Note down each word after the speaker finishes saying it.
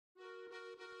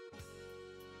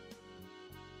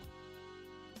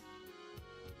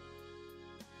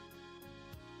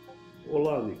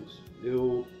Olá amigos,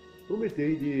 eu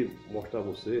prometi de mostrar a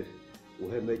você o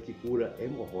remédio que cura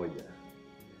hemorroida.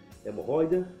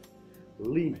 Hemorroida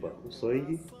limpa o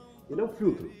sangue, ele é um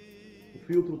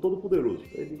filtro todo poderoso,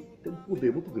 ele tem um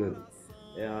poder muito grande,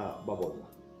 é a babosa.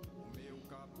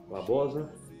 Babosa,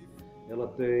 ela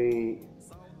tem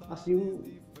assim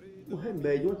um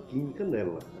remédio, uma química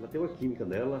nela, ela tem uma química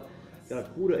nela, ela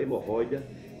cura hemorroida,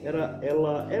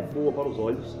 ela é boa para os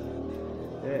olhos.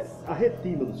 A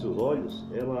retina dos seus olhos,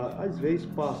 ela às vezes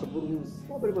passa por um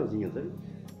problemazinho, sabe?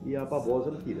 E a babosa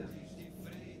ela tira.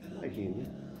 Imagina,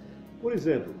 né? Por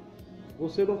exemplo,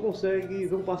 você não consegue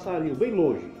ver um passarinho bem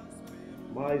longe,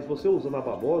 mas você usando a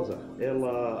babosa,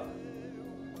 ela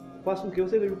faz com que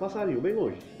você veja um passarinho bem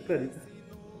longe, acredita?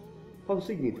 Faz o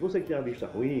seguinte, você que tem a vista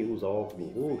ruim, usa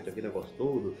óculos no rosto, aquele negócio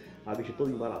todo, a vista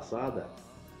toda embaraçada,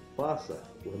 faça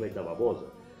o remédio da babosa.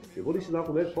 Eu vou lhe ensinar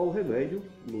como é que faz o remédio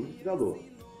no liquidificador.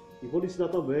 E vou lhe ensinar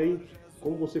também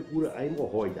como você cura a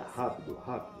hemorroida, rápido,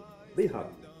 bem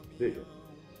rápido. Veja,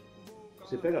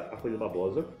 você pega a folha de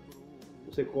babosa,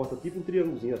 você corta tipo um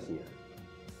triângulozinho assim.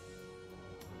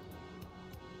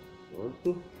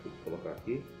 Pronto, vou colocar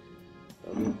aqui.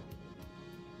 Tá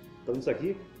vendo isso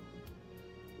aqui?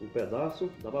 Um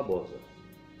pedaço da babosa.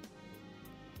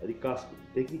 Ele casca,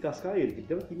 tem que descascar ele, que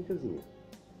tem uma químicazinha.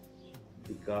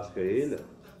 Descasca ele,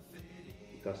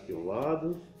 descasca um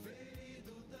lado.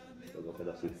 Jogar um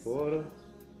pedacinho fora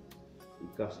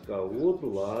e cascar o outro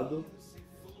lado.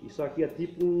 Isso aqui é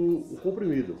tipo um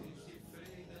comprimido.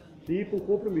 Tipo um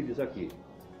comprimido isso aqui.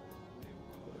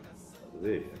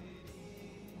 Veja.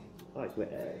 Ai,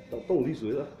 tá tão liso,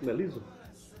 não é liso?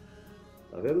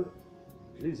 Tá vendo?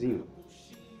 Lisinho.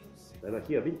 Tá vendo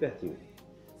aqui? É bem pertinho.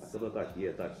 A câmera tá aqui,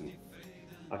 tá aqui.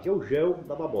 Aqui é o gel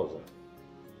da babosa.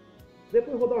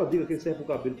 Depois eu vou dar uma dica que ele serve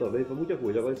pro cabelo também, para muita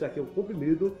coisa. Agora esse aqui é o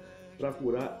comprimido para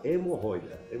curar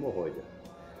hemorroida.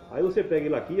 Aí você pega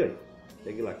ele aqui, aí,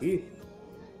 pega ele aqui.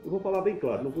 Eu vou falar bem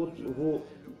claro, não vou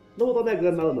estar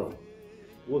negando nada não.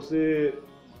 Você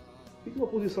fica uma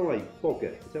posição aí,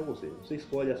 qualquer, isso é você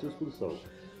escolhe a sua posição.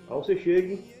 Aí você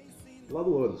chega lá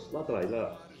no ânus, lá atrás,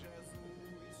 lá.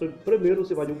 Primeiro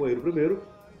você vai no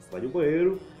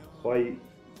banheiro faz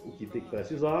o que tem que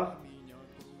precisar,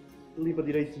 limpa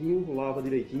direitinho, lava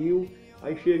direitinho,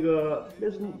 aí chega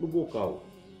mesmo no bocal.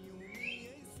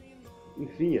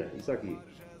 Enfinha isso aqui,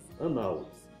 anal.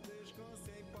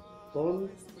 Tome.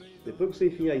 Depois que você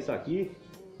enfiar isso aqui,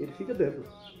 ele fica dentro.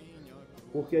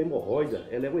 Porque a hemorroida,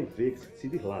 ela é uma veia que se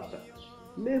dilata.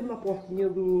 Mesmo na portinha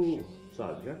do...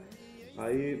 sabe, né?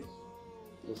 Aí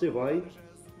você vai,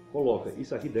 coloca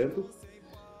isso aqui dentro.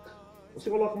 Você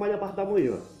coloca mais na parte da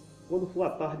manhã. Quando for a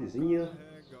tardezinha,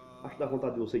 acho que dá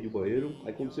vontade de você ir de banheiro.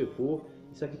 Aí quando você for,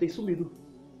 isso aqui tem sumido.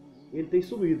 Ele tem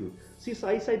sumido. Se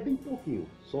sair, sai bem pouquinho,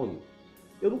 some.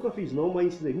 Eu nunca fiz não, mas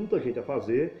ensinei muita gente a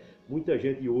fazer. Muita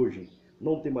gente hoje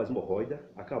não tem mais hemorroida,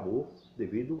 acabou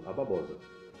devido à babosa.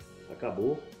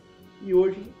 Acabou e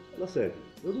hoje ela serve.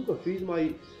 Eu nunca fiz,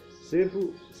 mas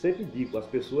sempre digo, as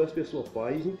pessoas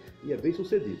fazem e é bem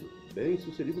sucedido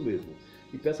mesmo.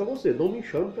 E peço a você, não me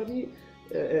chame para mim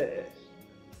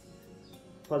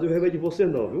fazer o remédio de você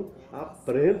não, viu?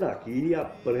 Aprenda aqui,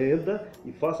 aprenda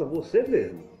e faça você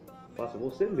mesmo. Faça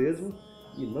você mesmo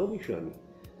e não me chame.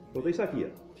 Pronto, é isso aqui,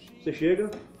 ó. Você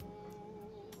chega,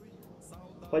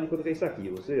 faz de conta que é isso aqui,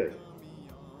 você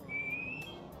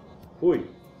foi,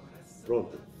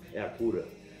 pronto, é a cura.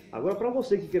 Agora para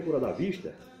você que quer curar da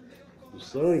vista, do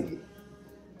sangue,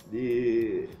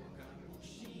 de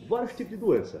vários tipos de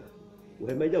doença, o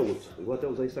remédio é outro. Eu vou até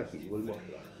usar isso aqui, vou lhe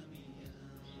mostrar.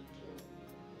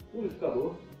 Um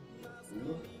liquidificador.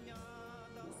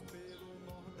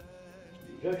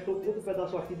 Já estou com outro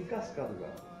pedaço aqui de cascado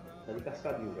já. Tá de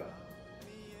cascadinho já.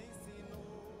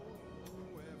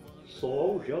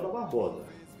 Só o gel da babosa.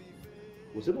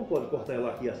 Você não pode cortar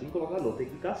ela aqui assim e colocar não, tem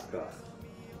que cascar.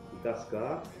 E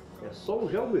cascar é só o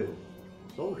gel mesmo.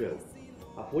 Só o gel.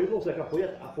 A folha não serve,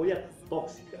 a folha é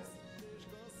tóxica.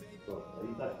 Pronto,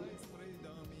 aí tá aqui.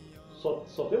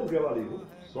 Só tem o gel ali, viu?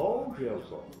 Só o gel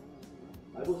só.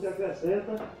 Aí você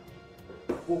acrescenta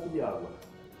um pouco de água.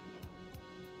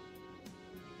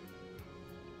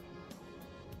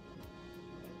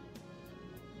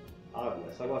 Água,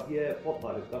 essa água aqui é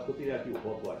potável, por causa que eu tirei aqui o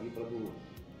rótulo aqui para não...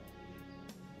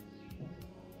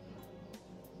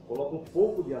 Coloca um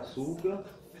pouco de açúcar,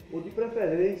 ou de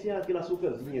preferência aquele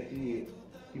açúcarzinho que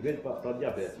vende para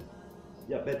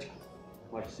diabético.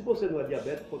 Mas se você não é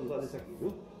diabético, pode usar desse aqui, viu?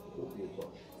 Um pouquinho só.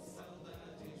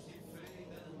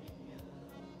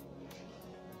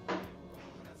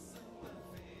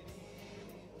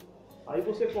 Aí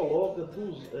você coloca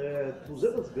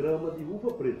 200 gramas de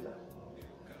uva preta.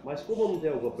 Mas como eu não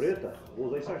tenho uva preta, vou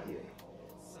usar isso aqui.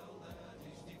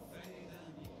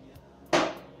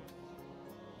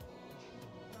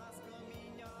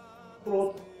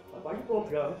 Pronto, tá quase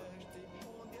pronto já, né?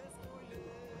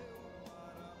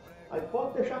 Aí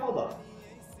pode deixar rodar.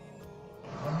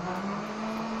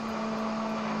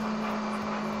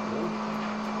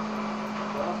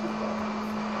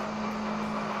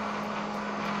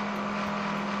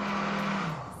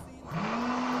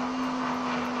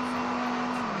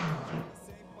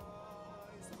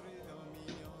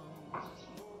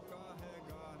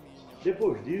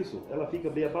 Depois disso, ela fica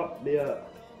meio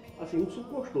assim, um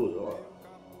suco gostoso, ó.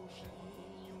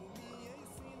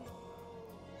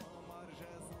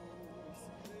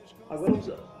 Agora,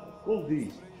 como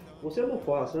diz, você não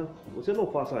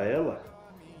faça ela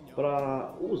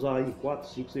para usar em 4,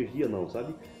 5, 6 dias não,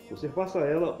 sabe? Você faça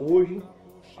ela hoje,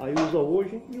 aí usa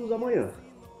hoje e usa amanhã.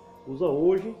 Usa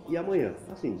hoje e amanhã,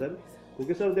 assim, sabe?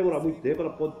 Porque se ela demorar muito tempo,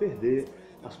 ela pode perder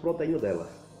as proteínas dela,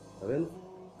 tá vendo?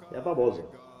 É a babosa.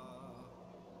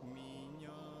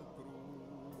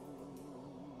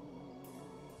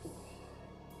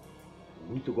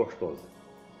 Muito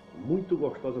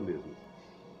gostosa mesmo.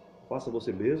 Faça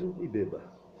você mesmo e beba.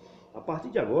 A partir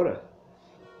de agora,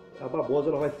 a babosa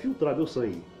ela vai filtrar meu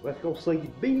sangue. Vai ficar um sangue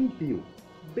bem limpinho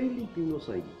meu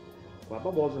sangue. Com a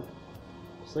babosa,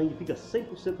 o sangue fica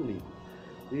 100% limpo.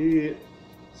 E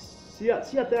se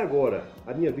até agora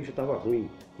a minha vista estava ruim,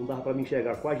 não dava para me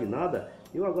enxergar quase nada,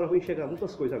 eu agora vou enxergar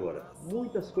muitas coisas agora.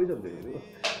 Muitas coisas mesmo.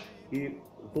 E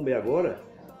tomei agora,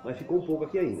 mas ficou um pouco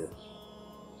aqui ainda.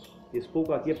 Esse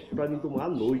pouco aqui é para mim tomar à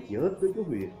noite, antes de eu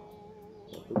dormir.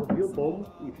 Todo dia eu tomo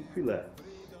e fico filé.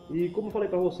 E como eu falei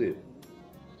para você,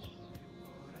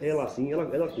 ela assim,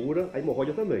 ela cura, a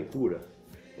hemorroida também, cura.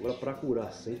 Agora para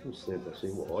curar 100% a sua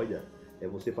hemorroida, é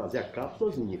você fazer a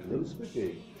cápsulazinha, que nem eu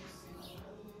expliquei.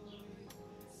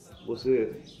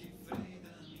 Você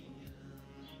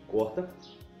corta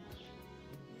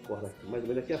aqui, mais ou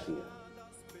menos aqui assim,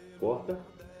 ó. Corta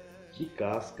de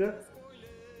casca.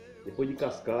 Depois de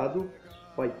cascado,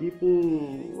 faz tipo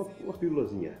uma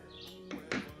pílulazinha.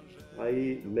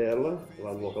 Aí mela,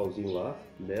 lá no localzinho lá,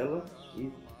 mela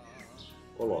e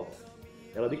coloca.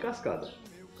 Ela de cascada,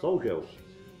 só o gel.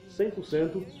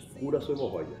 100% cura a sua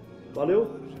hemorroida.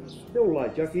 Valeu? Dê um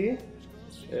like aqui,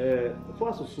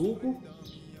 faça o suco.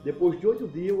 Depois de 8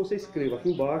 dias você escreva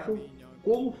aqui embaixo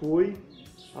como foi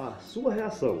a sua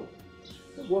reação.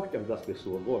 Eu gosto de ajudar as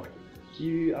pessoas, gosto.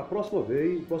 E a próxima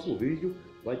vez, o próximo vídeo,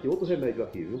 vai ter outro remédio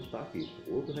aqui, viu? Tá aqui,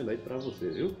 outro remédio para você,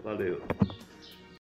 viu? Valeu!